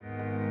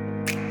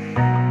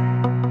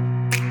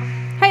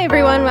Hey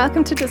everyone,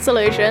 welcome to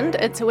Disillusioned.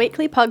 It's a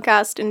weekly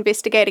podcast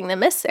investigating the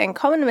myths and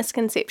common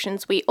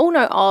misconceptions we all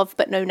know of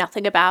but know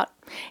nothing about.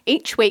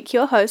 Each week,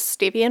 your hosts,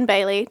 Stevie and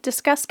Bailey,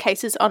 discuss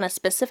cases on a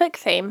specific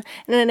theme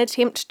in an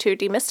attempt to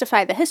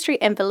demystify the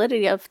history and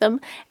validity of them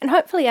and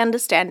hopefully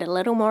understand a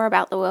little more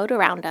about the world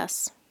around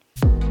us.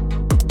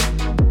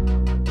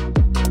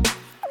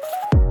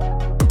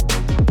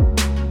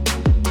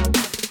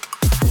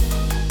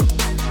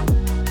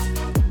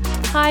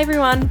 Hi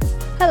everyone,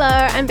 Hello,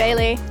 I'm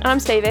Bailey. I'm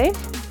Stevie.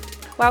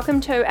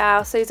 Welcome to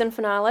our season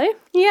finale.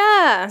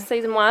 Yeah.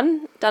 Season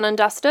 1, done and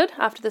dusted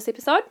after this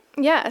episode.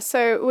 Yeah,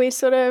 so we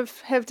sort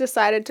of have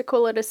decided to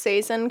call it a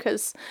season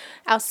because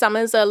our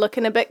summers are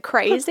looking a bit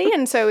crazy,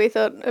 and so we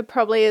thought it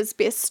probably is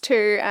best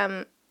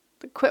to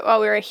quit while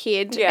we're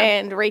ahead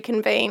and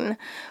reconvene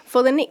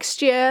for the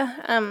next year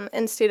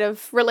instead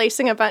of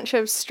releasing a bunch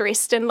of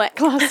stressed and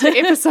lackluster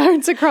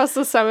episodes across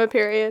the summer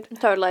period.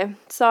 Totally.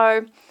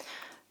 So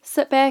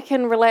sit back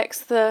and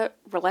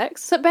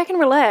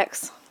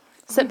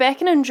Sit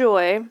back and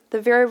enjoy the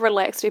very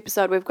relaxed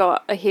episode we've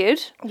got ahead.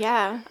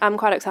 Yeah. I'm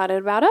quite excited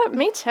about it.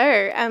 Me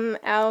too.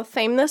 Our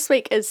theme this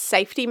week is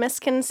safety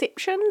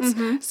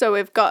misconceptions. So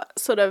we've got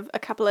sort of a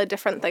couple of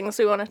different things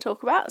we want to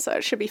talk about, so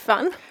it should be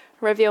fun.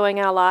 Reviewing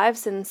our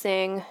lives and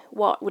seeing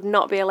what would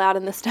not be allowed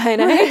in this day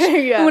and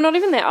age. Yeah. We're not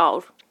even that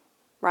old,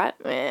 right?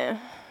 Yeah.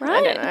 Right?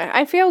 I don't know.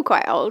 I feel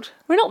quite old.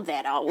 We're not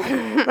that old.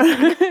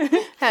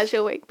 How's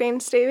your week been,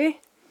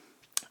 Stevie?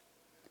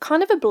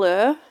 Kind of a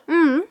blur.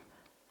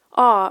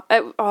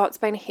 It's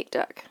been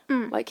hectic.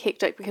 Like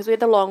hectic because we had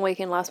the long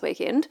weekend last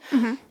weekend.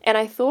 And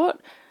I thought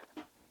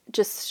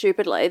just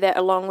stupidly that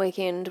a long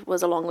weekend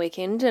was a long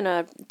weekend and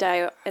a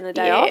day off.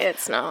 Yeah,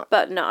 it's not.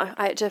 But no,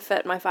 I had to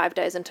fit my 5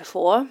 days into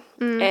 4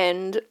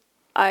 and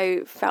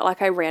I felt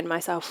like I ran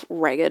myself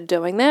ragged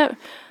doing that.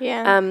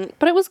 Yeah.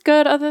 But it was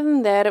good. Other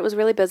than that, it was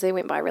really busy,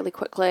 went by really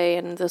quickly,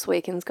 and this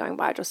weekend's going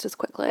by just as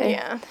quickly.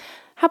 Yeah.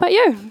 How about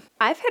you?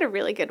 I've had a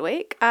really good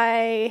week.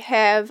 I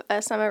have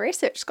a summer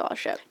research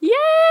scholarship. Yay!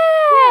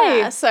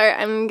 Yeah, so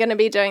I'm going to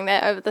be doing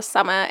that over the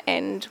summer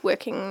and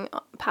working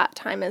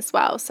part-time as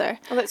well. So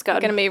that's good. I'm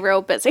going to be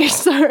real busy.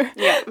 So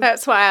Yeah.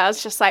 that's why I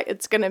was just like,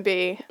 it's going to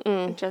be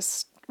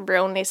just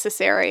real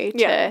necessary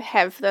to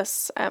have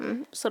this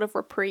sort of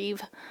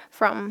reprieve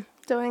from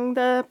doing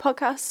the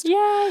podcast.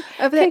 Yay!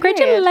 Over that period.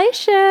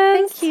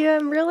 Congratulations! Thank you.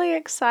 I'm really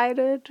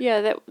excited.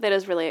 Yeah, that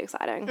is really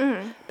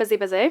exciting.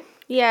 Busy.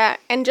 Yeah,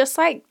 and just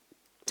like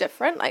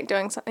different, like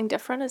doing something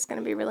different is going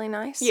to be really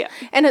nice. Yeah.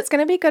 And it's going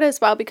to be good as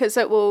well because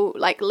it will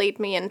like lead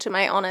me into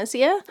my honours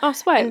year. Oh,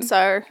 sweet. And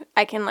so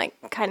I can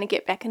like kind of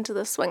get back into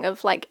the swing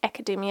of like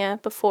academia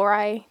before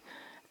I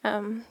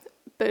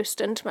boost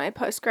into my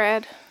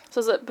postgrad. So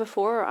is it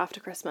before or after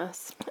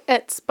Christmas?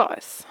 It's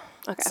both.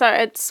 Okay. So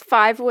it's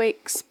 5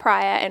 weeks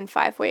prior and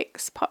 5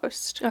 weeks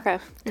post. Okay.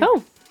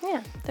 Cool.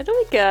 Yeah. That'll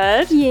be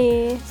good.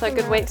 Yeah. So a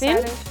good week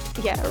then?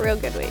 Yeah, a real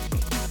good week.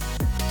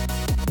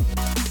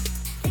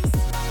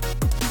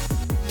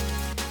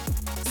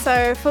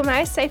 So for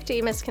my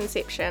safety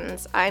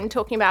misconceptions, I'm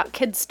talking about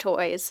kids'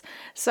 toys.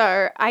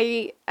 So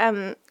I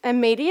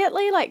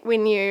immediately, like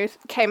when you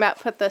came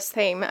up with this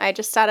theme, I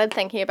just started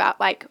thinking about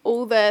like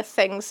all the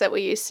things that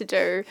we used to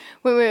do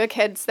when we were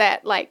kids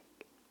that like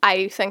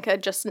I think are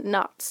just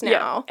nuts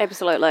now. Yeah,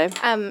 absolutely.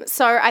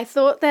 So I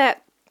thought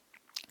that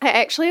I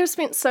actually have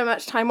spent so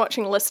much time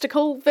watching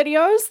listicle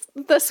videos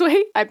this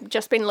week. I've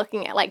just been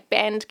looking at like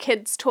banned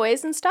kids'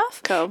 toys and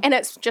stuff. Cool. And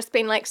it's just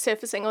been like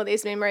surfacing all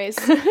these memories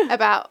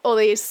about all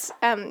these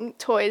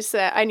toys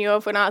that I knew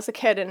of when I was a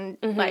kid and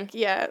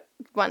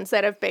ones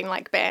that have been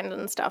like banned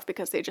and stuff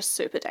because they're just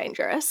super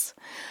dangerous.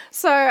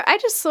 So I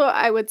just thought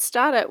I would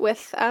start it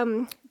with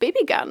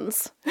BB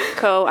guns.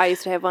 Cool. I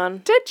used to have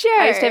one. Did you?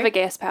 I used to have a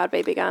gas-powered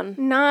BB gun.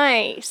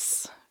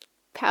 Nice.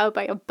 Powered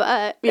by your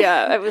butt.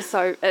 Yeah, it was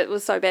so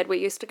bad. We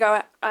used to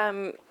go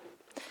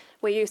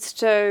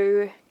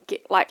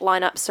get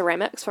line up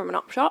ceramics from an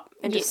op shop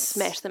and just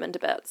smash them into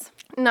bits.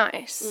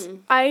 Nice.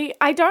 I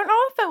don't know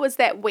if it was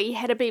that we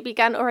had a BB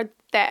gun or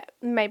that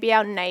maybe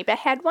our neighbour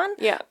had one.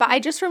 Yeah. But I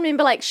just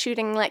remember like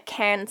shooting like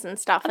cans and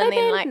stuff Are and they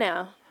then banned like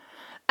now?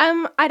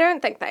 I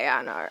don't think they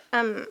are,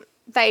 no.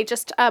 They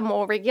just are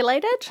more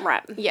regulated.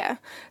 Right. Yeah.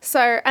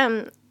 So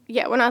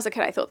when I was a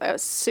kid, I thought they were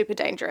super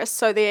dangerous.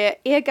 So they're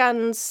air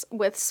guns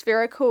with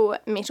spherical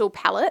metal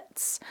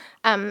pellets,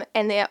 and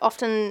they're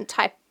often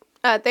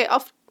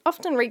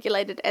often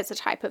regulated as a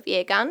type of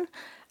air gun.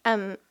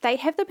 They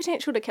have the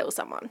potential to kill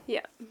someone.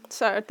 Yeah.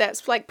 So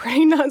that's like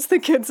pretty nuts. The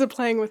kids are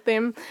playing with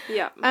them.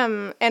 Yeah.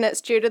 And it's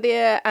due to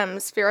their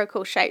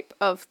spherical shape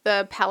of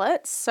the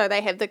pellets. So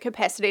they have the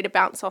capacity to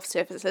bounce off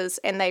surfaces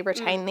and they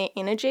retain their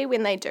energy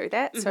when they do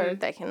that. So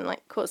they can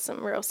like cause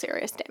some real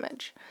serious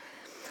damage.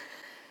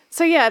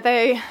 So yeah,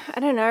 I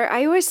don't know.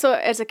 I always thought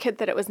as a kid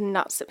that it was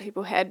nuts that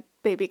people had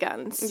BB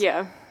guns.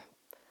 Yeah.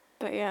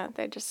 But yeah,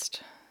 they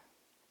just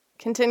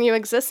continue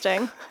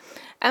existing.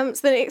 So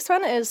the next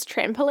one is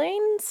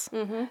trampolines.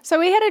 So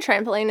we had a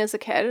trampoline as a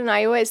kid, and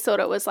I always thought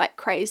it was like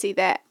crazy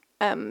that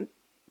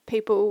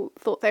people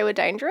thought they were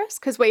dangerous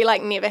because we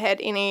like never had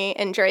any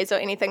injuries or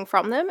anything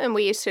from them, and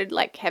we used to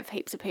like have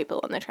heaps of people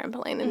on the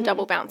trampoline and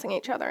double bouncing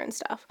each other and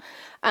stuff.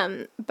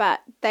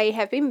 But they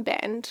have been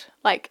banned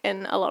like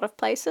in a lot of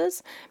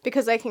places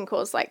because they can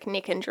cause like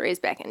neck injuries,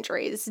 back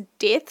injuries,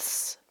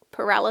 deaths,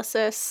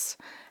 paralysis,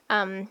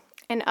 and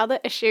other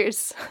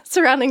issues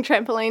surrounding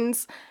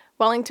trampolines.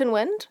 Wellington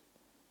wind,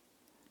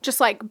 just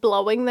like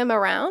blowing them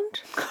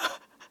around.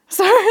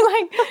 So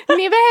like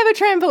never have a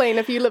trampoline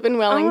if you live in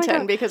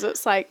Wellington because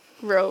it's like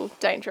real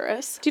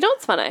dangerous. Do you know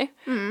what's funny?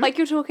 Like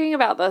you're talking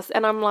about this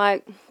and I'm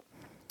like,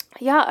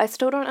 yeah, I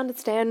still don't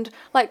understand.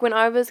 Like when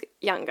I was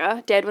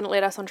younger, Dad wouldn't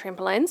let us on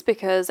trampolines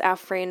because our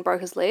friend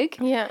broke his leg.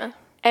 Yeah.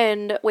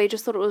 And we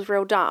just thought it was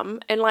real dumb.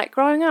 And like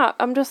growing up,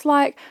 I'm just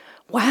like,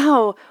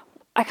 wow,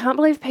 I can't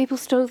believe people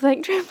still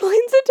think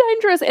trampolines are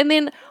dangerous. And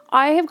then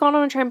I have gone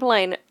on a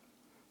trampoline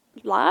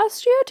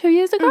last year, 2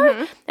 years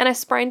ago, and I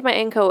sprained my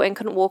ankle and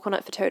couldn't walk on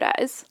it for 2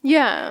 days.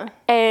 Yeah.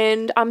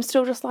 And I'm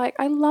still just like,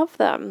 I love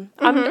them.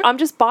 I'm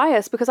just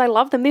biased because I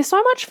love them. They're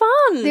so much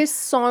fun. They're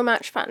so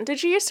much fun.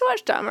 Did you used to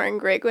watch Dharma and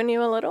Greg when you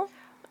were little?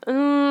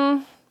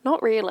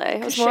 Not really.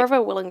 It was more of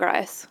a Will and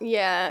Grace.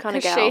 Yeah, kind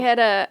of because gal. she had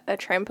a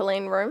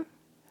trampoline room.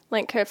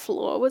 Like her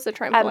floor was a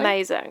trampoline.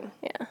 Amazing.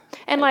 Yeah.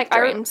 And like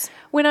dreams.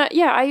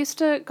 I used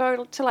to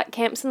go to like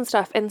camps and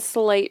stuff and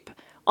sleep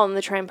on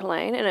the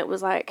trampoline, and it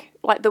was like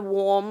the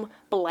warm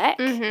black.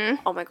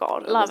 Oh my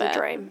god, it was a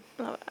dream.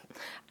 Love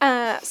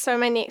it. So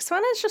my next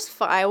one is just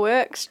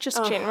fireworks,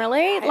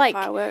 generally. Like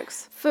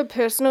fireworks. For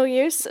personal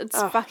use, it's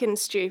fucking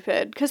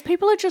stupid because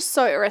people are just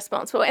so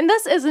irresponsible. And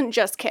this isn't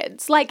just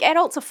kids. Like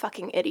adults are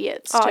fucking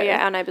idiots too. Oh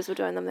yeah, our neighbours were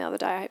doing them the other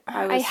day.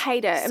 I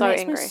hate it. So it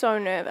makes angry. me so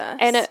nervous.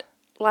 And it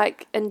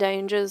like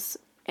endangers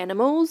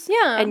animals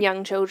and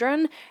young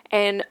children,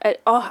 and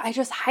I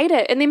just hate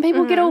it. And then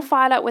people get all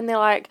fired up when they're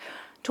like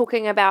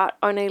talking about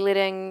only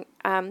letting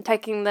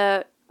taking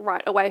the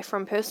right away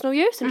from personal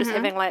use and just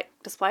having like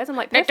displays. I'm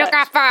like, perfect. They took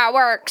our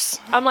fireworks.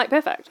 I'm like,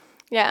 perfect.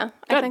 Yeah,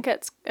 Good. I think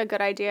it's a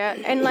good idea.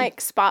 And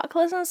like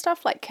sparklers and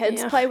stuff, like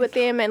kids play with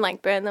them and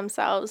like burn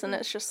themselves, and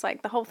it's just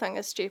like the whole thing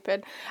is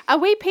stupid. Are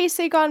we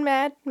PC gone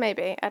mad?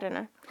 Maybe, I don't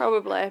know.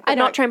 Probably. But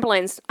not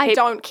trampolines. I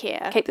don't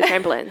care. Keep the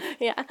trampolines.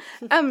 Yeah.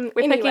 We're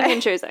picking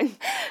and choosing.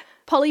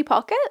 Polly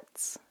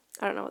Pockets.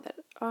 I don't know what that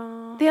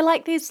is. They're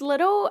like these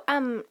little,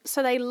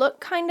 so they look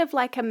kind of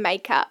like a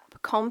makeup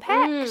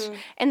compact,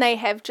 and they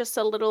have just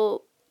a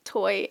little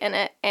toy in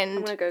it, and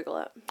I'm gonna Google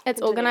it.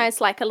 It's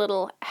organised like a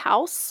little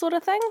house sort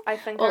of thing. I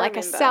think or I like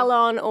remember. a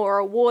salon or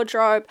a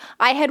wardrobe.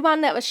 I had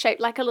one that was shaped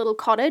like a little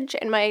cottage,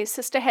 and my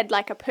sister had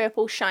like a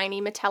purple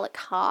shiny metallic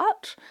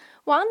heart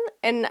one.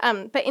 And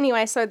but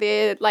anyway, so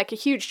they're like a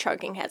huge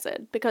choking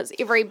hazard because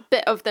every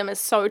bit of them is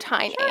so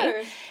tiny.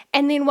 True.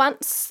 And then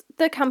once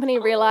the company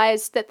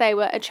realized that they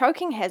were a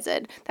choking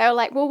hazard, they were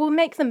like, well, we'll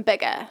make them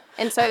bigger,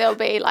 and so they'll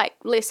be like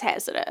less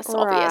hazardous,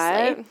 obviously.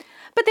 Right.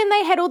 But then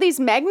they had all these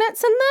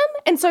magnets in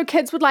them, and so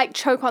kids would like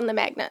choke on the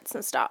magnets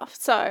and stuff.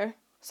 So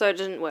it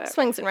didn't work.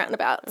 swings and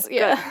roundabouts,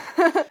 yeah.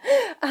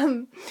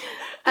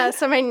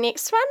 So my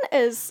next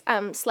one is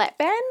slap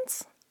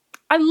bands.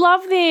 I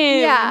love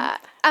them. Yeah.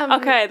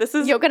 Okay, this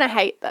is... You're gonna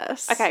hate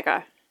this. Okay,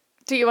 go.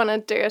 Do you want to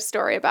do a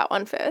story about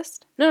one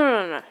first?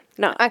 No.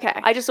 Okay.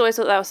 I just always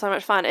thought that was so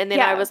much fun, and then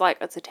Yeah. I was like,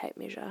 it's a tape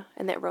measure,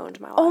 and that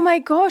ruined my life. Oh my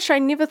gosh, I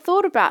never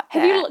thought about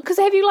that.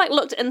 Have you like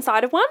looked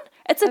inside of one?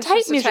 It's a tape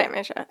just measure. a tape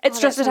measure.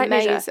 It's just a tape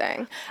measure.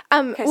 Amazing.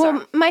 Okay, Well,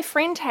 sorry. my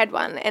friend had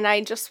one, and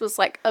I just was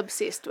like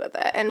obsessed with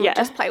it, and would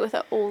just play with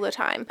it all the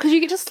time. Because you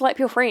get to slap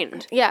your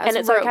friend. Yeah, and it's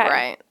it's real okay.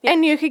 great. Yeah.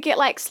 And you could get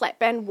like slap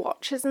band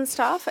watches and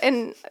stuff.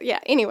 And yeah,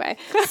 anyway.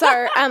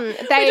 So We're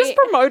just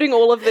promoting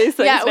all of these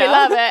things yeah, we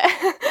now. love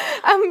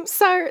it.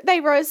 So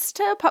they rose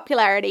to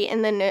popularity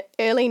in the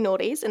early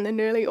noughties, in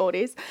the early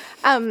aughties.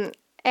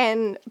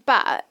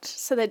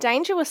 So the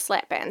danger with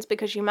slap bands,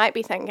 because you might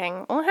be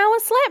thinking, well, how are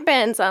slap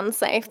bands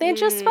unsafe? They're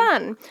just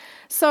fun.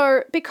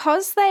 So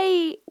because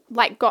they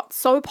like got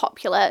so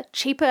popular,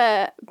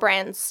 cheaper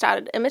brands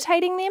started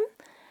imitating them,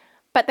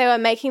 but they were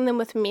making them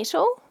with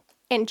metal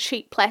and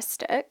cheap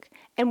plastic.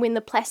 And when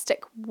the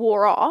plastic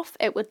wore off,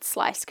 it would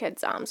slice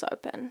kids' arms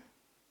open.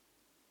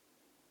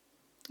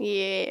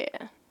 Yeah.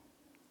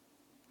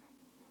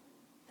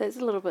 That's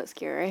a little bit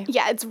scary.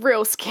 Yeah, it's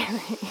real scary.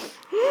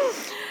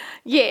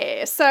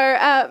 Yeah,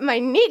 so my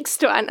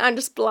next one, I'm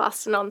just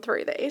blasting on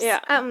through these. Yeah.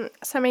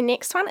 So my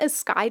next one is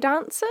sky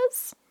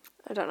dancers.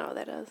 I don't know what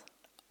that is.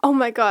 Oh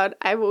my god,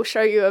 I will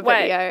show you a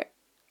video.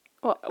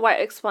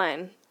 Wait,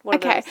 explain. What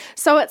it Okay, is.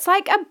 so it's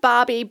like a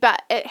Barbie,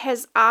 but it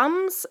has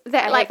arms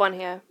that I like... have one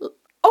here.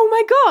 Oh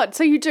my god,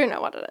 so you do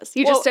know what it is.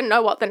 You just didn't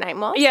know what the name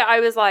was? Yeah, I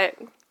was like,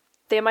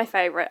 they're my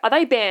favourite. Are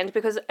they banned?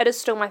 Because it is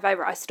still my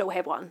favourite. I still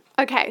have one.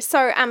 Okay,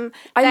 so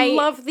I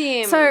love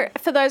them. So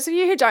for those of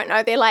you who don't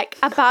know, they're like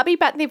a Barbie,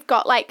 but they've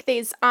got like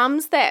these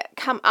arms that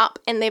come up,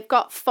 and they've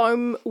got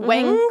foam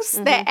wings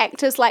that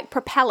act as like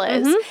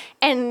propellers,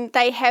 and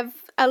they have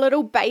a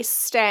little base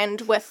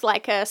stand with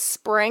like a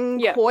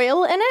spring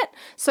coil in it.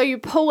 So you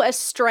pull a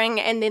string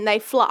and then they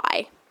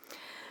fly.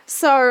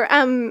 So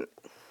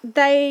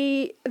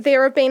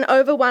there have been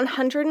over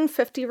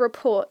 150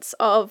 reports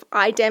of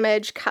eye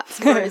damage, cuts,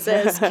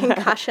 bruises,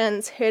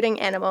 concussions, hurting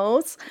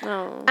animals.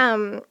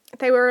 Oh.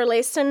 They were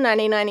released in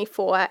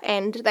 1994,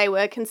 and they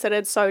were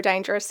considered so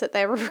dangerous that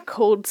they were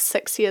recalled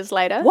 6 years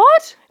later.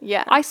 What?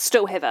 Yeah. I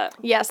still have it.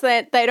 Yes,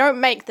 they don't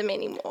make them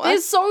anymore.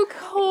 They're so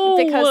cool.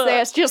 Because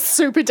they're just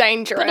super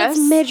dangerous. But it's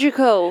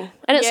magical.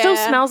 And it still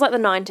Yeah. smells like the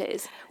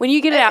 90s. When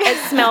you get it out, it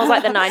smells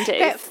like the 90s.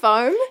 That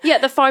foam? Yeah,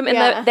 the foam and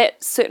Yeah.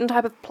 that certain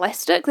type of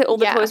plastic that all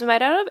the Yeah. toys are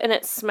made out of, and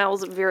it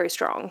smells very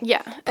strong.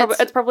 Yeah.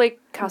 It's probably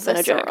carcinogenic,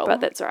 visceral.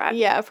 but that's all right.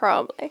 Yeah,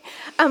 probably.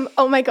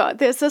 Oh my God,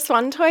 there's this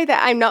one toy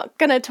that I'm not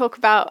going to talk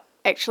about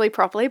actually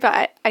properly,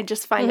 but I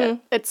just find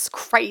it's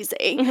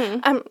crazy.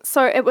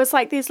 So it was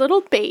like these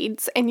little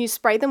beads, and you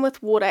spray them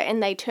with water,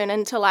 and they turn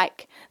into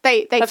like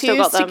they I've still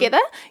fuse got them. together.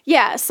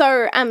 Yeah,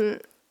 so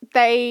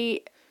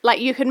they like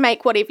you could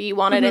make whatever you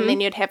wanted, and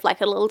then you'd have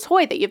like a little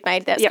toy that you've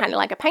made that's Yep. kind of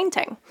like a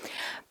painting.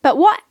 But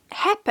what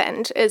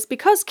happened is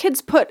because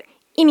kids put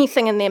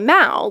anything in their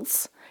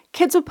mouths,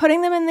 kids were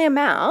putting them in their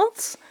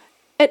mouths.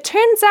 It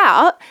turns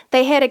out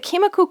they had a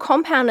chemical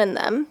compound in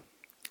them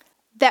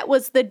that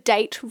was the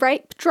date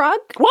rape drug.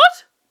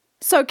 What?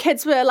 So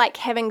kids were like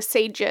having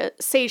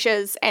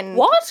seizures and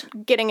What?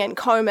 getting in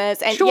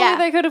comas and Surely yeah,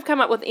 they could have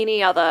come up with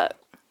any other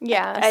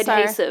yeah. So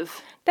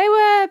adhesive. they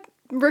were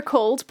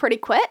recalled pretty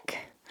quick.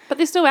 But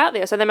they're still out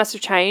there, so they must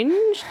have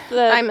changed.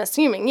 I'm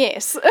assuming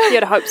yes.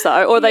 You'd hope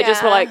so. Or they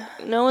just were Yeah. like,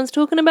 no one's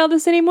talking about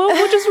this anymore,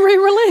 we'll just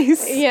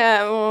re-release.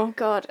 Yeah. Oh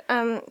God.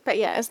 But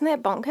yeah, isn't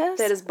that bonkers?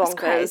 That is It's bonkers.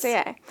 crazy.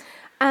 Yeah.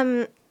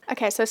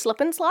 Okay. So slip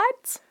and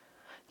slides.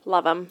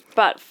 Love them,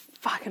 but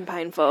fucking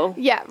painful.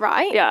 Yeah.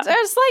 Right. Yeah. So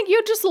it's like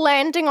you're just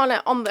landing on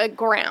it on the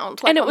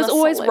ground. Like And it on was the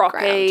always solid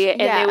rocky,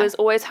 ground. and there was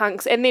always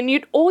hunks. And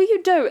then all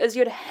you'd do is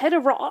you'd hit a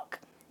rock,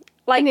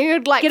 like, And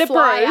you'd, like, get a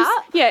fly bruise,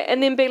 up. yeah,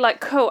 and then be like,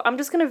 cool, I'm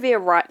just gonna veer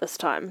right this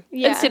time,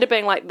 Yeah. instead of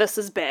being like, this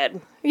is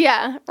bad.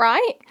 Yeah.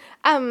 Right.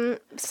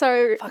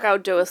 So Fuck, I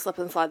would do a slip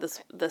and slide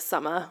this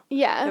summer.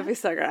 yeah. That'd be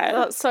so great.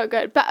 That's so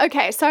good. But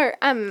okay, so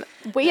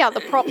we are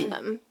the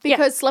problem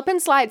because slip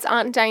and slides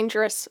aren't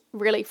dangerous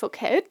really for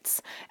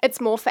kids.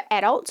 It's more for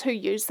adults who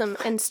use them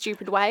in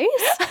stupid ways.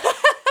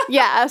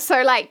 Yeah,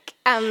 so like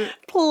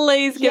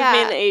Please give me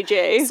Yeah. an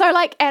EG. so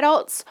like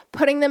adults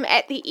putting them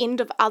at the end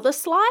of other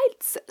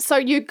slides. So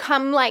you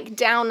come like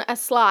down a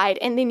slide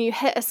and then you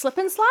hit a slip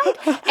and slide,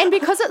 and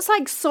because it's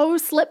like so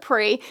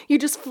slippery, you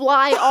just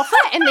fly off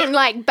it and then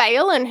like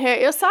bail and hurt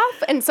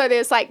yourself. And so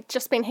there's like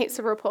just been heaps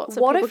of reports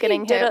of What people if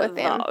getting you did hurt it with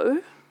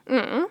them.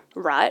 though?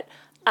 Right.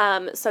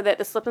 So that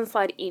the slip and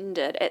slide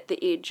ended at the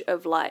edge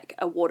of like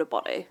a water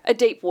body, a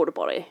deep water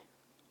body.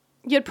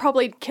 You'd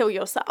probably kill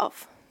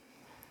yourself.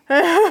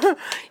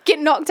 Get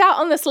knocked out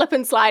on the slip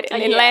and slide and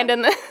then yeah. land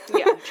in the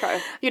Yeah, true.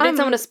 You need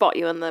someone to spot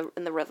you in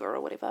the river or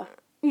whatever.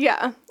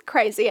 yeah,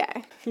 crazy,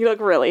 eh? You look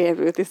really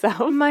happy with yourself.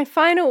 My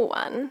final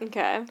one,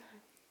 Okay.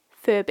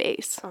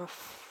 Furbies.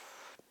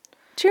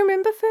 Do you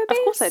remember Furbies? Of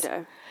course I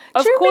do.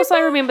 Of you course I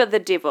remember- remember the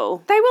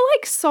devil. They were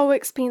like so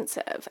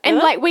expensive, and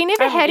Really? like we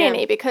never Oh, had yeah.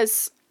 any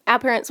because our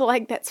parents were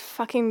like, "That's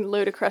fucking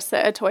ludicrous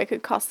that a toy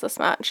could cost this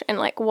much," and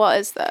like, what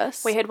is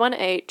this? We had one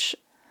each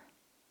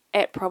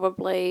at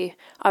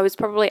I was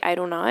probably 8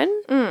 or 9,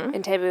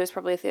 and Tabby was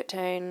probably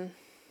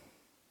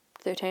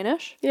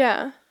 13-ish.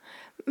 Yeah,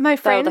 my They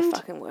friend. were the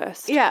fucking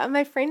worst. Yeah,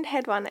 my friend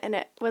had one and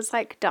it was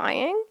like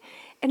dying.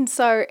 And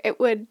so it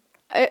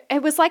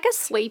was like a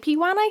sleepy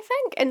one, I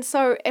think. And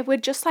so it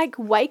would just like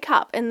wake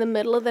up in the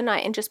middle of the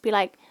night and just be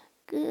like,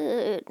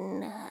 good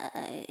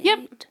night. Yep.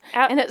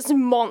 And it's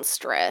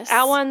monstrous.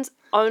 Our ones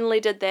only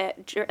did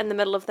that in the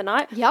middle of the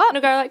night. Yup. And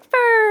it'd go like,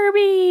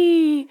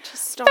 Furby!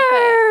 Just stop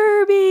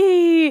it.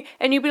 Furby!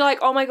 And you'd be like,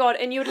 oh my God.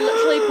 And you would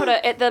literally put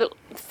it at the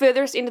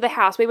furthest end of the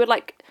house. We would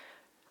like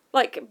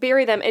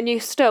bury them, and you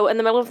still, in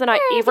the middle of the night,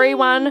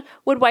 everyone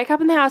would wake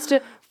up in the house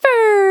to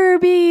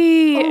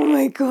Furby! Oh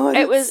my God.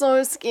 It It was- was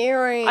so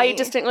scary. I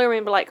distinctly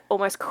remember like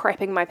almost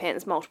crapping my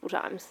pants multiple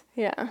times.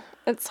 Yeah,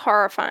 it's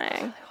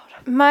horrifying.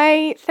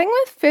 My thing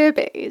with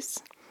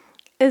Furbies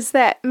is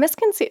that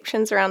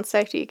misconceptions around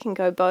safety can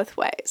go both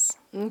ways.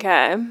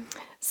 Okay.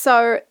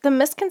 So the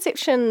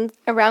misconception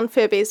around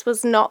Furbies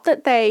was not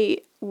that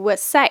they were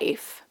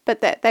safe, but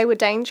that they were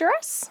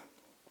dangerous.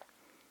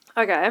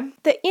 Okay.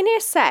 The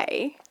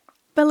NSA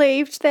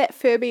believed that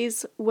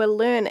Furbies were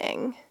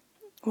learning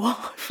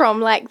What? from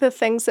like the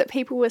things that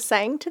people were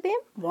saying to them.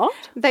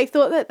 What? They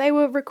thought that they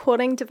were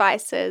recording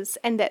devices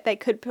and that they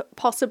could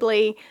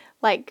possibly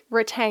like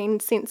retain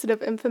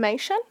sensitive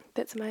information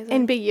That's amazing.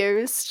 and be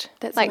used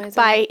That's like amazing.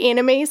 by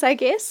enemies, I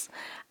guess.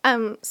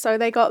 So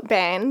they got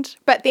banned.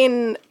 But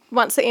then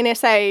once the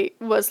NSA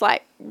was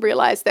like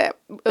realized that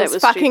it was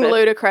fucking stupid.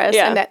 ludicrous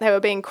Yeah. and that they were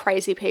being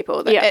crazy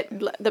people, that Yeah.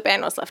 the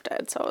ban was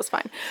lifted, so it was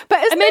fine. But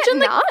isn't imagine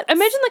that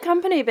nuts? the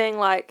company being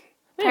like,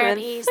 "Wait a minute,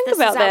 Furbies, think this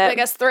about is our that."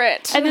 biggest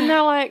threat. And then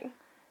they're like,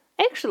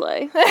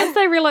 actually, once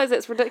they realise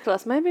it's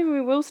ridiculous, maybe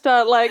we will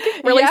start, like,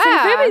 releasing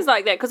Furbies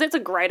like that, because it's a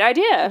great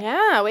idea.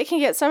 Yeah, we can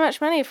get so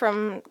much money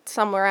from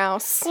somewhere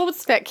else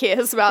that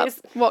cares about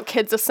what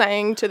kids are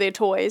saying to their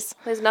toys.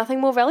 There's nothing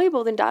more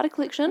valuable than data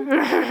collection.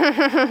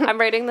 I'm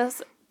reading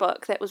this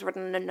book that was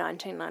written in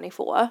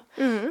 1994,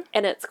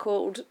 and it's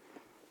called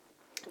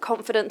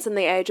Confidence in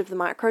the Age of the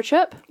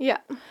Microchip. Yeah.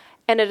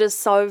 And it is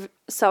so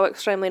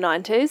extremely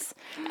 90s,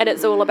 and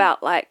it's all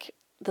about, like,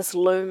 this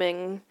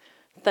looming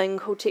thing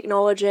called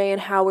technology and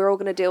how we're all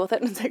going to deal with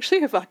it, and it's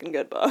actually a fucking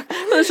good book.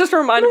 It's just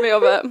reminded me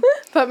of it.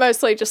 But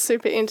mostly just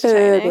super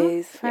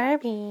entertaining. Furbies.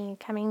 Furby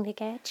coming to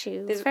get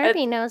you.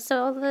 Furby knows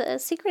all the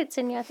secrets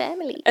in your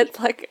family. It's,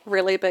 like,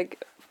 really big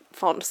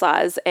font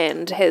size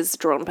and has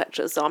drawn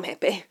pictures, so I'm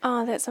happy.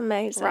 Oh, that's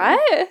amazing.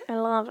 Right? I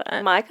love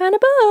it. My kind of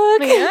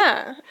book.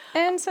 Yeah.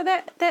 And so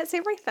that's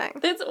everything.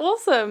 That's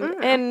awesome.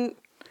 And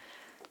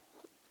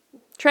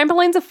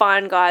trampolines are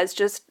fine, guys.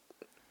 Just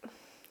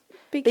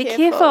be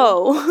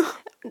careful.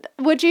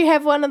 Would you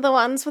have one of the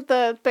ones with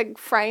the big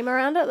frame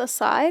around it, the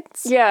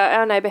sides? Yeah,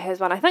 our neighbour has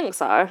one. I think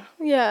so.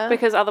 Yeah.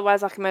 Because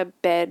otherwise, like, I'm a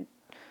bad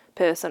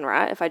person,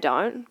 right, if I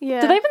don't. Yeah.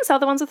 Do they even sell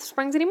the ones with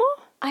springs anymore?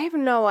 I have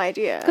no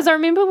idea. Because I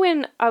remember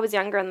when I was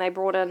younger and they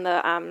brought in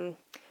the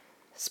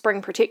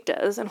spring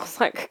protectors, and I was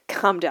like,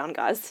 calm down,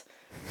 guys.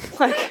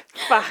 Like,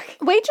 fuck.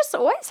 We just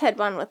always had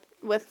one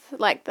with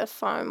like the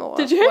foam or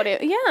Did you?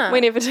 whatever. Yeah.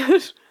 We never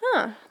did.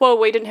 Huh. Well,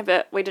 we didn't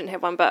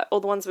have one, but all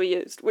the ones we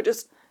used were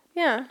just,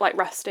 Yeah. like,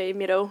 rusty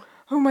metal.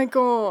 Oh my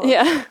god.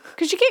 Yeah.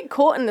 Because you get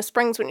caught in the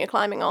springs when you're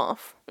climbing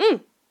off.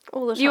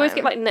 All the time. You always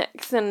get, like,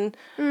 nicks and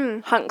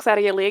hunks out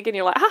of your leg, and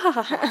you're like, ha ha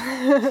ha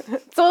ha.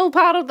 It's all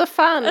part of the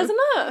fun. Isn't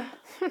it?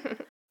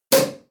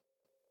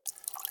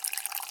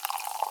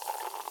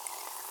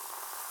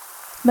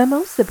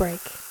 Mimosa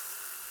break.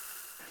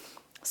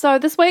 So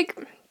this week,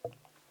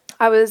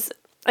 I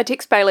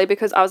text Bailey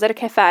because I was at a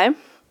cafe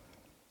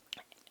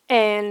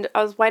and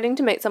I was waiting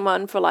to meet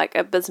someone for, like,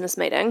 a business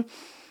meeting,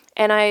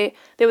 and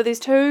there were these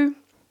two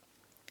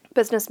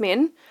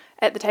businessmen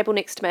at the table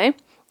next to me,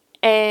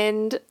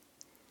 and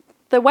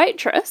the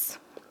waitress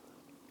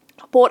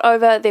brought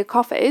over their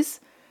coffees,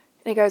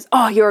 and he goes,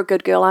 "Oh, you're a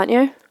good girl, aren't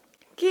you?"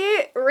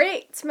 Get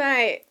wrecked,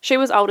 mate. She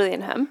was older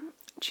than him,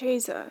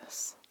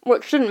 Jesus.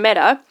 which didn't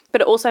matter,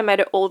 but it also made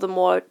it all the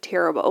more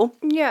terrible.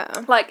 Yeah.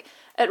 Like,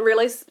 it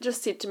really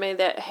just said to me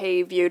that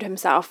he viewed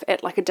himself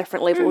at, like, a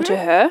different level to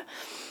her.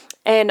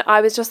 And I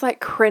was just, like,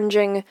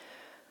 cringing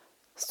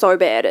so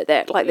bad at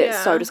that. Like,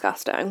 that's so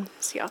disgusting.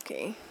 It's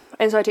yucky.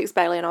 And so I texted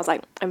Bailey and I was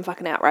like, I'm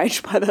fucking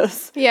outraged by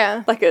this.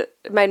 Yeah. Like, it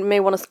made me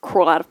want to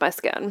crawl out of my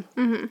skin.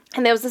 Mm-hmm.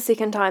 And that was the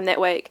second time that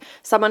week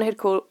someone had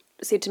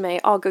said to me,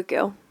 "Oh, good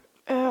girl."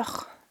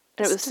 Ugh.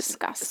 And it was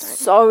disgusting.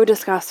 so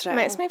disgusting. It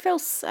makes me feel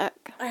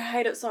sick. I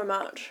hate it so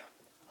much.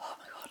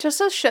 Just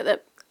the shit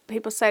that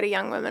people say to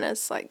young women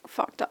is, like,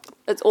 fucked up.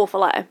 It's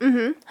awful, eh?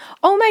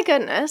 Oh my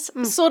goodness,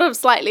 sort of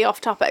slightly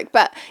off topic,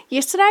 but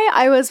yesterday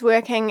I was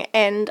working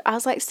and I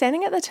was, like,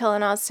 standing at the till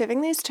and I was serving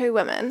these two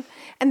women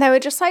and they were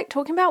just, like,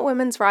 talking about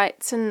women's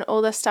rights and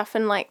all this stuff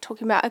and, like,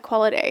 talking about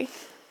equality.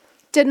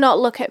 Did not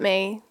look at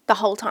me the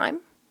whole time.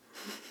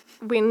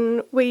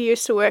 When we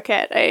used to work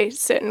at a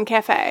certain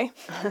cafe,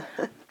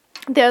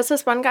 there was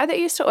this one guy that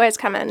used to always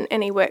come in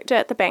and he worked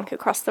at the bank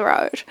across the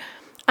road.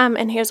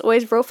 And he was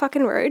always real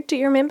fucking rude. Do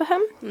you remember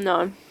him?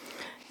 No.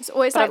 He's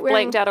always, But like, I've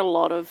blanked out a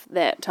lot of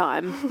that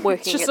time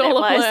working just at that all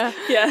place. a blur.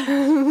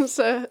 Yeah. It's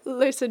a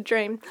lucid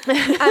dream.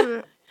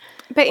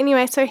 But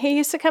anyway, so he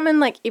used to come in,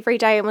 like, every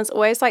day and was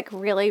always, like,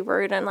 really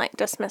rude and, like,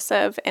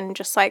 dismissive and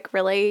just, like,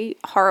 really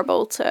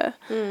horrible to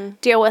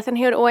deal with. And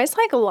he would always,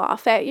 like,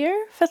 laugh at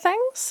you for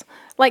things.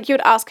 Like, you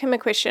would ask him a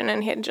question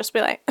and he'd just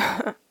be like,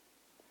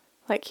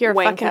 like, you're a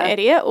fucking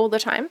idiot all the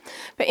time.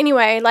 But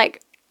anyway,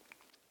 like,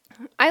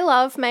 I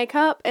love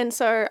makeup, and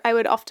so I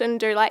would often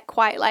do, like,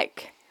 quite,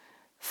 like,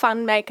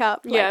 fun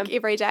makeup, like,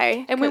 every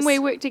day. And when we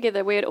worked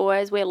together, we'd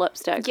always wear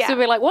lipstick. Yeah. So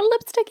we're like, what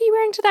lipstick are you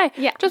wearing today?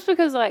 Yeah. Just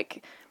because,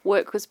 like,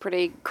 work was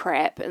pretty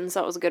crap, and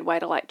so it was a good way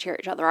to, like, cheer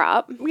each other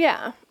up.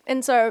 Yeah,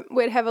 and so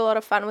we'd have a lot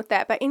of fun with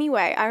that. But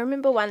anyway, I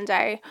remember one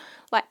day,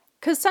 like,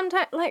 because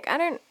sometimes, like, I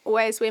don't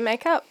always wear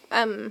makeup,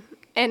 and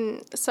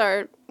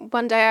so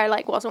one day I,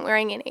 like, wasn't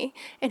wearing any,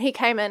 and he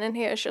came in and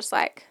he was just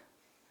like,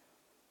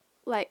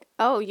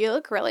 "Oh, you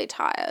look really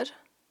tired,"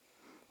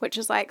 which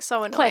is, like,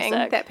 so annoying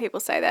that people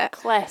say that.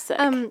 Classic.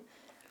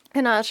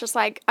 And I was just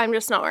like, "I'm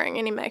just not wearing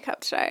any makeup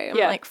today." I'm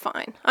like,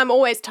 fine. I'm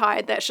always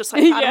tired. That's just,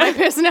 like, part of my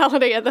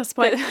personality at this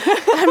point.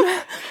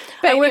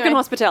 But I work in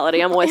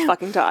hospitality. I'm always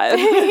fucking tired.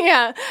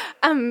 Yeah.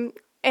 And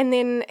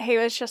then he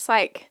was just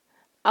like,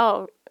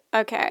 "Oh,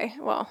 okay.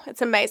 Well,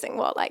 it's amazing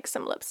what, like,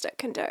 some lipstick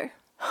can do."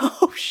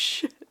 Oh,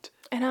 shit.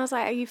 And I was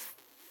like, "Are you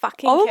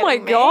fucking Oh kidding my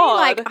me? God.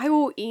 Like, I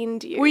will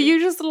end you." Were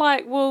you just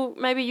like, well,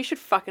 maybe you should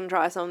fucking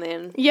try some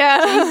then? Yeah.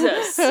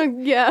 Jesus.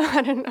 Yeah,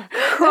 I don't know.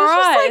 It's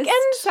just, like,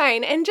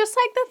 insane. And just,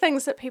 like, the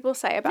things that people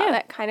say about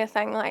that kind of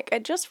thing, like,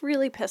 it just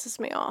really pisses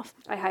me off.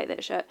 I hate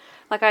that shit.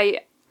 Like,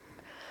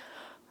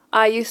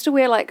 I used to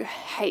wear, like,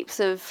 heaps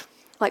of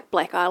like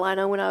black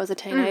eyeliner when I was a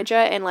teenager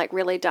and like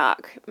really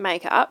dark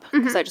makeup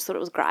because I just thought it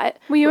was great.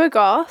 Were you a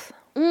goth?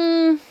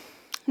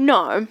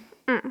 No.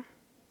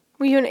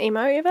 Were you an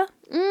emo ever?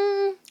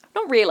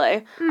 Not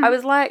really. I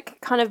was like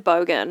kind of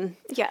bogan.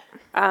 Yeah.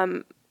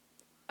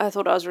 I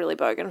thought I was really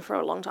bogan for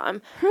a long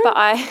time. But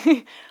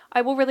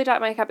I wore really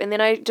dark makeup and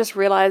then I just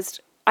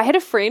realised I had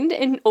a friend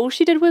and all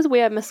she did was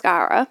wear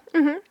mascara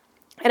and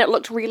it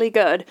looked really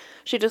good.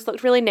 She just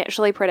looked really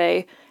naturally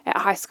pretty at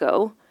high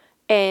school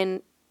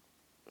and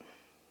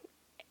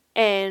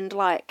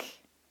like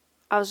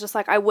I was just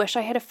like, I wish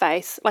I had a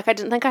face. Like I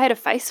didn't think I had a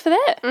face for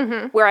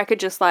that where I could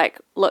just like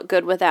look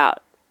good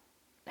without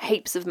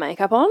heaps of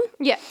makeup on.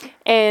 Yeah.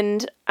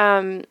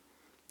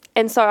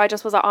 And so I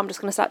just was like, oh, I'm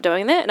just going to start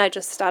doing that. And I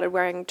just started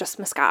wearing just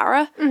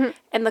mascara.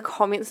 And the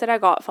comments that I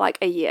got for like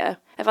a year,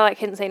 if I like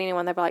hadn't seen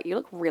anyone, they'd be like, you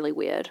look really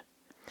weird.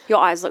 Your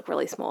eyes look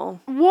really small.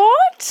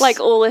 What? Like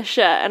all this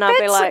shit. And I'd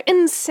be like,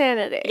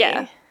 insanity.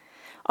 yeah.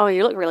 Oh,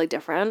 you look really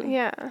different.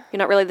 Yeah. You're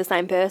not really the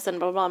same person,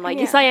 blah, blah, blah. I'm like,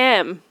 yes, I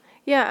am.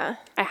 Yeah.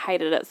 I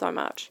hated it so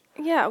much.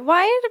 Yeah.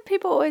 Why do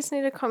people always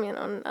need to comment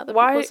on other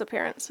people's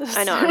appearances?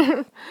 I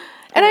know.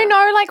 And I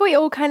know, like, we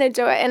all kind of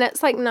do it, and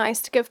it's, like, nice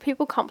to give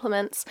people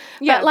compliments.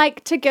 Yeah. But,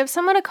 like, to give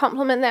someone a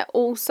compliment that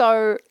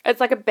also It's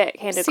like a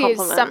backhanded says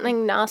compliment.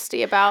 something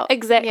nasty about...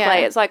 Exactly. Yeah.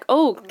 It's like,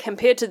 oh,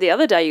 compared to the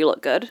other day, you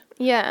look good.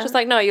 Yeah. Just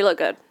like, no, you look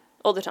good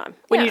all the time.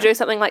 When you do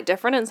something, like,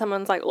 different and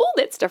someone's like, oh,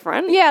 that's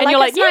different. Yeah, and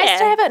like, you're it's nice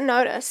to have it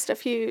noticed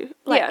if you,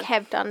 like,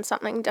 have done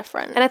something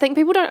different. And I think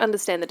people don't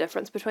understand the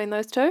difference between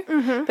those two.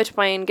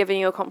 Between giving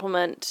you a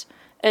compliment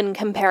in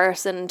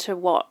comparison to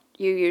what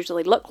you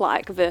usually look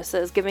like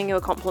versus giving you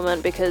a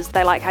compliment because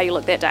they like how you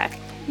look that day.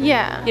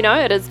 Yeah. You know,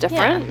 it is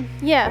different.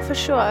 Yeah, for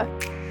sure.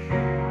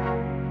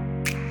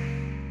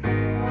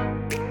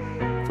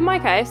 For my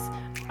case,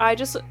 I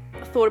just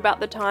thought about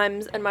the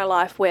times in my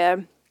life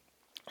where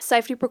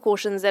safety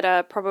precautions that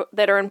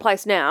are in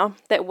place now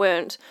that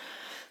weren't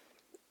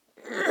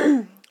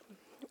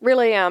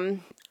really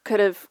could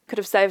have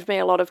saved me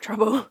a lot of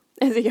trouble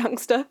as a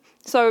youngster.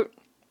 So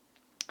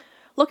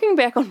looking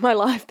back on my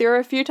life, there are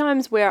a few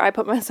times where I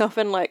put myself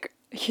in like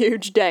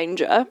huge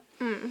danger,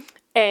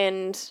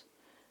 and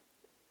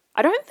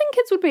I don't think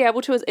kids would be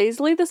able to as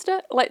easily this day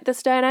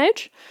and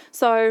age.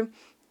 So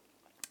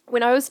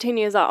when I was 10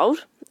 years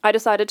old, I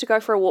decided to go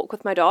for a walk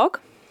with my dog.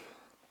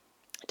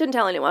 Didn't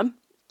tell anyone.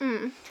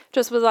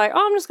 Just was like,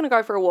 oh, I'm just going to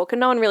go for a walk, and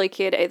no one really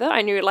cared either.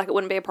 I knew like it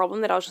wouldn't be a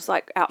problem that I was just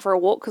like out for a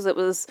walk because it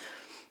was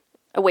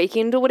a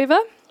weekend or whatever.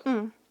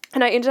 And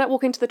I ended up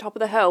walking to the top of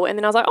the hill, and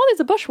then I was like, oh,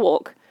 there's a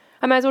bushwalk.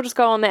 I may as well just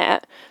go on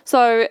that.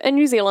 So in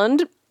New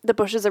Zealand, the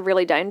bushes are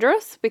really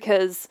dangerous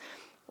because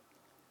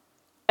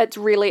it's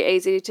really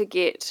easy to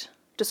get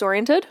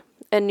disoriented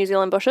in New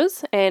Zealand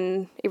bushes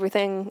and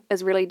everything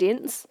is really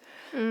dense.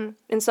 And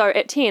so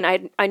at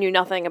 10, I knew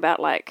nothing about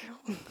like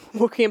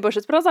walking in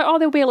bushes, but I was like, oh,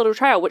 there'll be a little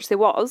trail, which there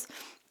was.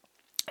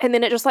 And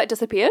then it just like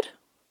disappeared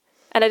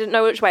and I didn't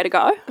know which way to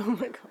go. Oh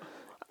my God.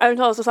 And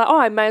so I was just like, oh,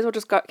 I may as well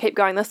just keep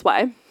going this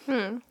way.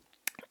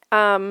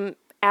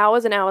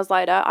 Hours and hours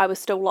later, I was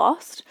still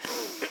lost.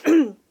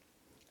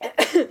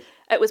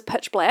 It was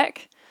pitch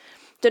black.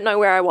 Didn't know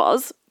where I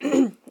was.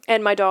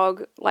 And my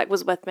dog, like,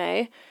 was with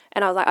me.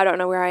 And I was like, I don't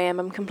know where I am.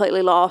 I'm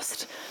completely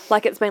lost.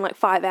 Like, it's been, like,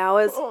 5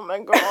 hours. Oh, my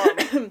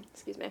God.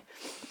 Excuse me.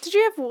 Did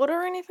you have water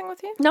or anything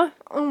with you? No.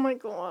 Oh, my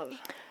God.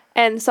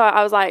 And so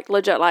I was, like,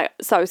 legit, like,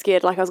 so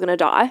scared, like I was going to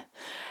die.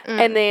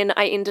 And then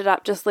I ended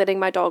up just letting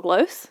my dog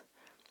loose.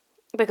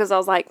 Because I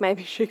was like,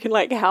 maybe she can,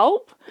 like,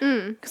 help.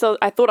 Because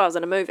I thought I was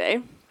in a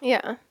movie.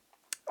 Yeah.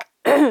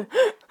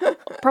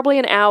 Probably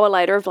an hour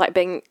later of like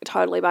being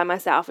totally by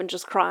myself and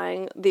just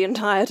crying the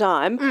entire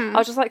time, I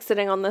was just like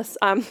sitting on this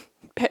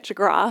patch of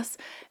grass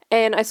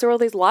and I saw all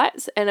these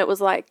lights and it was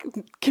like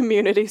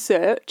community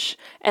search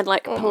and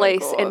like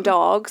police and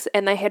dogs,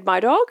 and they had my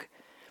dog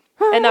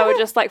and they were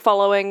just like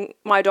following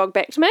my dog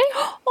back to me.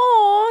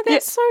 Oh,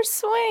 that's so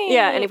sweet.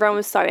 Yeah, and everyone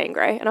was so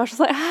angry and I was just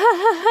like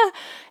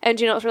and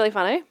do you know what's really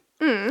funny?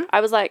 I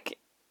was like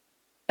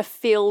a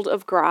field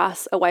of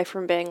grass away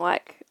from being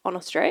like on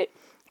a street.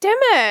 Damn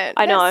it.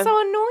 I know. That's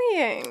so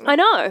annoying. I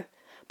know.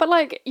 But,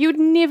 like, you'd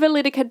never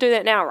let a kid do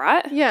that now,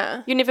 right?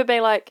 Yeah. You'd never be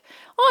like,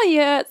 oh,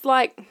 yeah, it's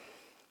like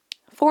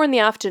 4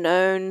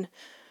 p.m.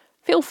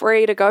 Feel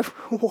free to go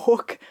for a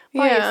walk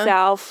by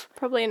yourself.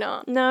 Probably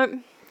not.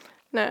 No.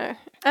 No.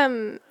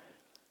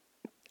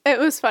 It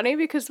was funny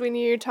because when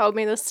you told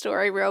me this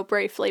story real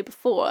briefly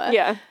before,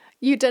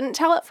 you didn't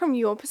tell it from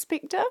your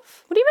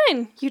perspective. What do you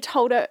mean? You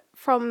told it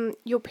from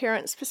your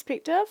parents'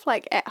 perspective,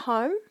 like at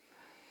home.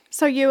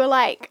 So you were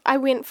like, I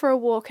went for a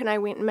walk and I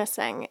went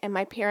missing, and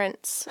my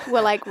parents were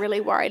like really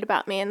worried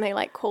about me, and they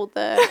like called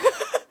the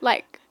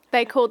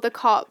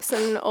cops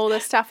and all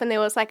this stuff, and there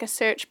was like a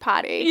search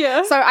party.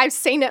 Yeah. So I've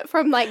seen it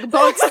from like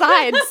both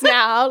sides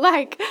now.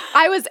 Like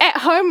I was at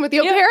home with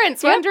your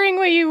parents wondering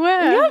where you were.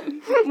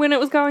 Yep. When it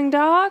was going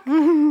dark.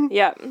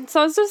 Yeah. So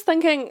I was just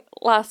thinking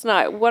last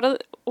night, what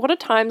are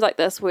times like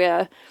this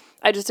where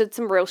I just did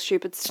some real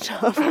stupid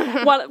stuff.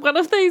 One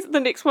of these,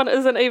 the next one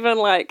isn't even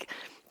like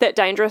that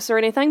dangerous or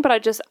anything,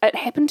 but it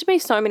happened to me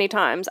so many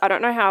times. I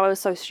don't know how I was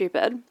so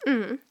stupid.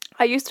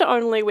 I used to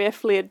only wear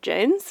flared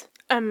jeans.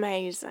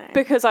 Amazing.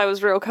 Because I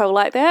was real cool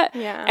like that.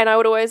 Yeah. And I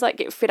would always like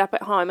get fed up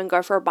at home and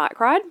go for a bike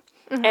ride.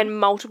 And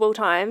multiple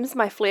times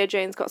my flare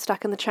jeans got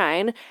stuck in the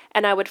chain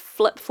and I would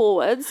flip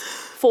forwards,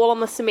 fall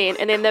on the cement,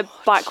 and then the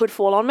bike would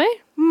fall on me.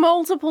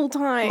 Multiple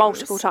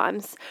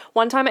times.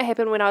 One time it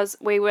happened when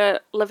we were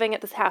living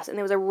at this house and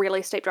there was a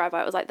really steep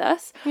driveway. It was like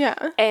this. Yeah.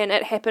 And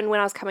it happened when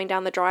I was coming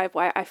down the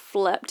driveway. I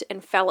flipped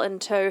and fell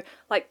into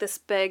like this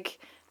big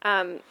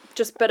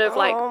just bit of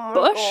like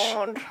bush.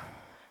 God.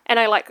 And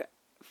I like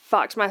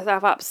fucked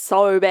myself up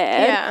so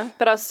bad. Yeah.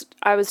 But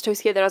I was too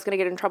scared that I was going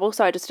to get in trouble,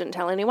 so I just didn't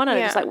tell anyone, and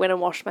I just like went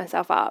and washed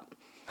myself up.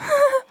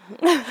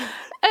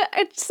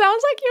 It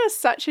sounds like you were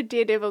such a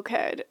daredevil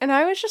kid, and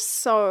I was just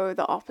so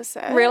the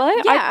opposite. Really?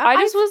 Yeah. I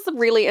just was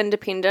really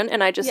independent,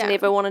 and I just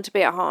never wanted to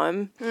be at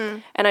home,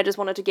 and I just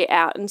wanted to get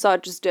out, and so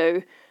I'd just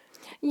do.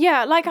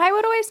 Yeah, like I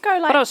would always go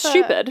like But I was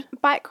stupid.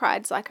 Bike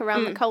rides like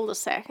around the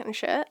cul-de-sac and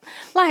shit.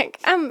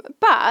 Like,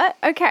 but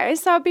okay,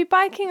 so I'd be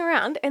biking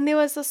around and there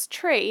was this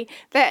tree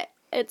that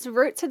its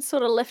roots had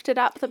sort of lifted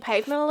up the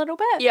pavement a little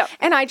bit. Yep.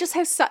 And I just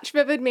have such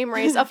vivid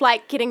memories of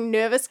like getting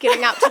nervous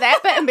getting up to that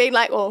bit and being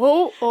like,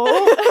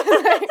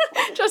 like,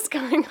 just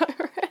going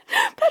over it.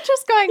 But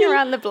just going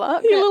around the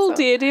block. You little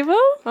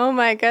daredevil. Oh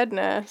my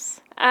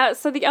goodness.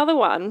 So the other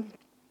one,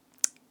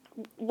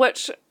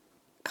 which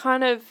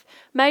kind of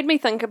made me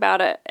think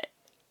about it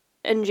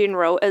in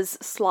general, is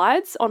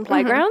slides on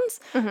playgrounds.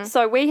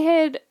 So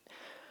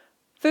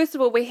first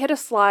of all, we had a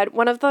slide,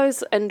 one of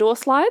those indoor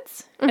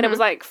slides, and it was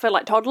like for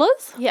like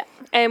toddlers. Yeah.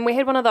 And we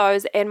had one of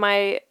those, and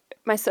my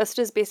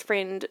sister's best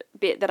friend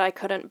bet that I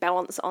couldn't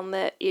balance on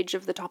the edge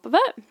of the top of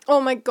it.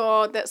 Oh my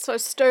God, that's so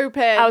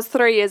stupid. I was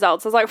 3 years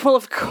old, so I was like, well,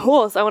 of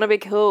course, I want to be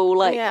cool.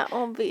 Like, yeah,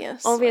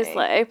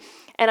 obviously.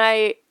 And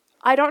I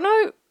don't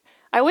know,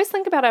 I always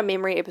think about our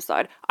memory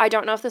episode. I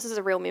don't know if this is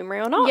a real memory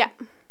or not. Yeah.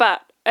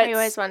 But I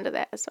always wonder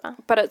that as well.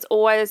 But it's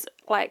always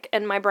like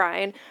in my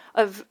brain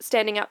of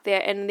standing up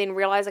there and then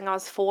realizing I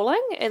was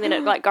falling and then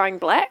it like going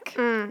black.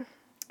 And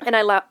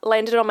I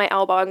landed on my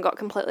elbow and got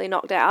completely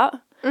knocked out.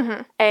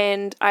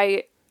 And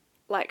I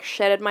like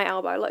shattered my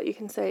elbow. Like you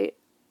can see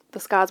the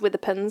scars where the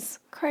pins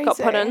got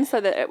put in so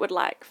that it would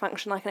like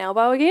function like an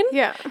elbow again.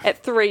 Yeah.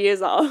 At 3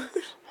 years old.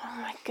 Oh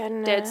my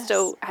goodness. Dad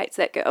still hates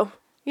that girl.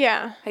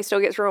 Yeah. He still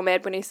gets real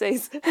mad when he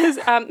sees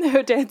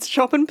her dad's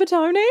shopping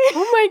Petone.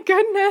 Oh my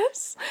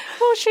goodness.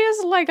 Well, she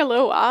is like a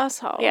little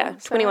asshole. Yeah,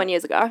 21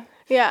 years ago.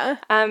 Yeah.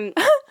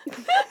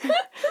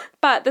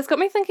 But this got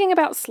me thinking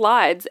about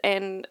slides,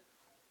 and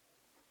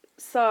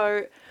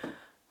so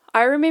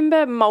I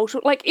remember there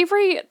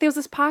was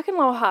this park in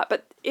Lower Hutt,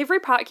 but every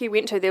park you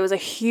went to, there was a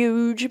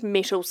huge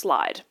metal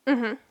slide.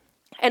 And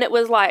it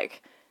was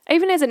like,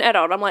 even as an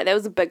adult, I'm like, that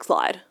was a big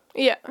slide.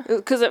 Yeah.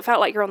 Because it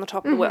felt like you're on the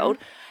top of the world.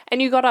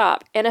 And you got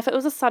up, and if it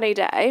was a sunny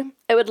day,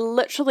 it would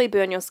literally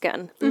burn your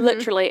skin.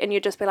 Literally. And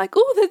you'd just be like,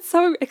 oh, that's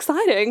so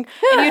exciting.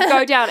 And you'd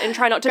go down and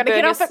try not to burn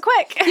get off it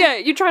quick. Yeah,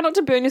 you try not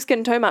to burn your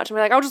skin too much. And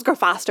be like, I'll just go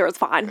faster, it's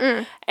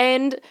fine.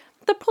 And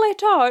the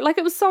plateau, like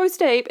it was so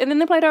steep, and then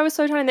the plateau was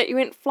so tiny that you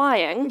went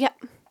flying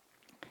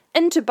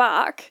into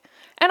bark.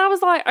 And I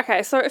was like,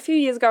 okay, so a few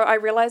years ago, I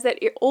realised that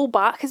all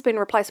bark has been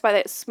replaced by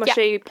that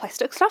smushy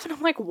plastic stuff. And I'm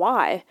like,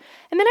 why?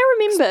 And then I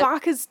remember...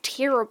 Bark is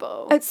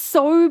terrible. It's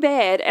so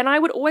bad. And I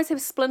would always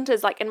have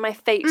splinters, like, in my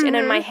feet and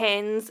in my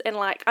hands and,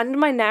 like, under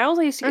my nails.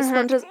 I used to get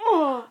splinters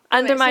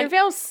under my... Makes me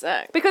feel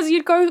sick. Because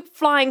you'd go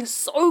flying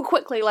so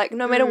quickly, like,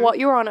 no matter what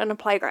you're on in a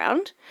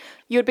playground,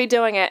 you'd be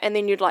doing it and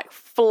then you'd, like,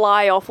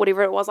 fly off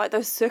whatever it was, like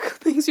those circle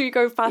things where you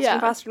go faster and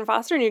faster and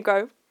faster and you'd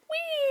go...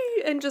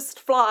 and just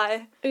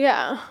fly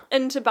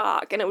into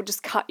bark and it would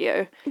just cut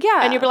you.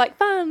 Yeah. And you'd be like,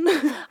 fun.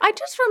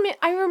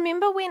 I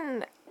remember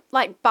when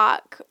like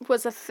bark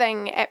was a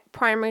thing at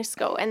primary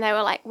school and they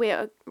were like,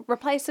 we're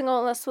replacing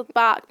all this with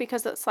bark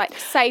because it's like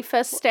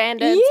safer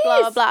standards,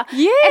 blah, blah, blah.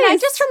 Yes. And I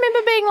just remember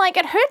being like,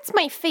 it hurts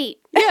my feet.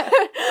 Yeah.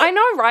 I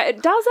know, right?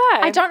 It does, eh?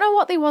 I don't know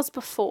what there was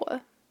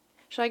before.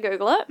 Should I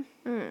Google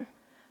it?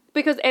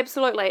 Because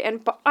absolutely,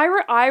 and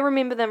I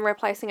remember them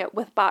replacing it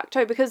with bark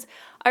too, because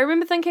I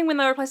remember thinking when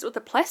they replaced it with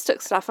the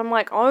plastic stuff, I'm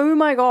like, oh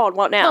my God,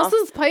 what now?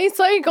 This is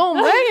PC gone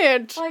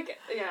mad. Like,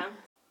 yeah.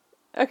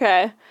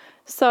 Okay,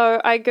 so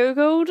I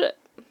Googled,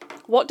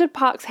 what did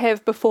parks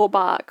have before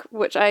bark,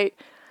 which I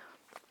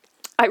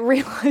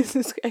realised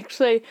is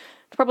actually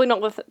probably not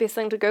the best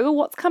thing to Google.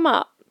 What's come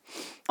up?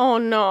 Oh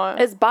no.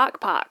 Is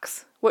bark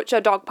parks, which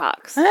are dog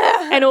parks,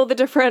 and all the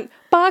different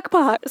bark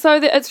parks. So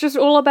it's just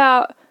all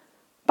about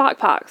bark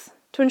parks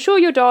to ensure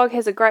your dog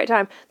has a great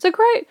time. It's a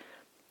great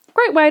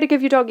way to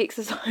give your dog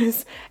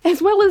exercise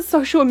as well as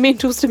social and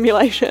mental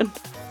stimulation.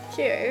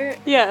 Cute.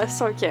 Yeah,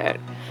 so cute.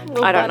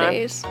 Little I don't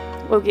buddies.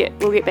 know. We'll get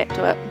back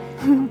to it.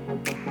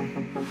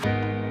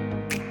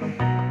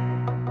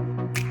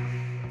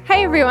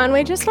 Hey everyone,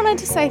 we just wanted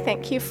to say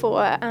thank you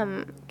for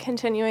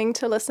continuing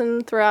to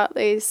listen throughout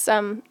these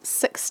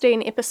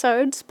 16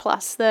 episodes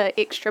plus the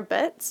extra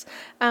bits.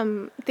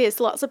 There's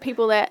lots of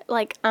people that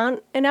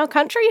aren't in our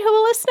country who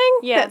are listening.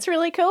 Yeah. That's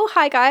really cool.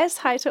 Hi guys.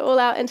 Hi to all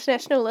our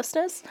international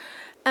listeners.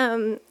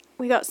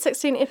 We got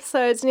 16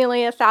 episodes,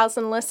 nearly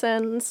 1,000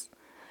 listens.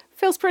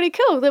 Feels pretty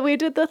cool that we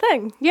did the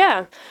thing.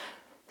 Yeah.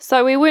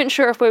 So we weren't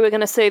sure if we were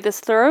going to see this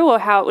through or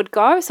how it would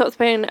go. So it's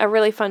been a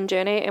really fun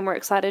journey and we're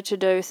excited to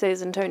do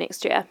season 2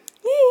 next year.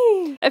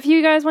 Yay! If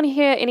you guys want to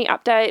hear any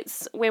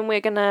updates when we're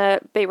going to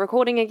be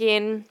recording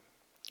again,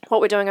 what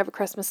we're doing over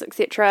Christmas,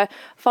 etc.,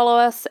 follow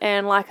us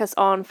and like us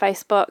on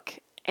Facebook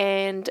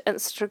and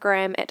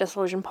Instagram at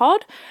DisillusionPod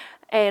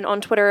and on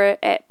Twitter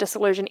at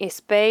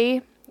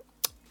DisillusionSB.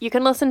 You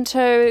can listen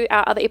to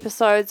our other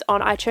episodes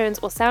on iTunes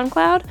or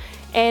SoundCloud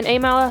and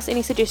email us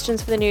any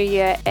suggestions for the new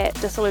year at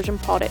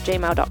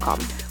disillusionpod@gmail.com.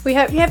 We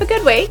hope you have a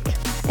good week.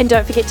 And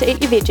don't forget to eat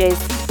your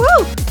veggies.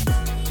 Woo!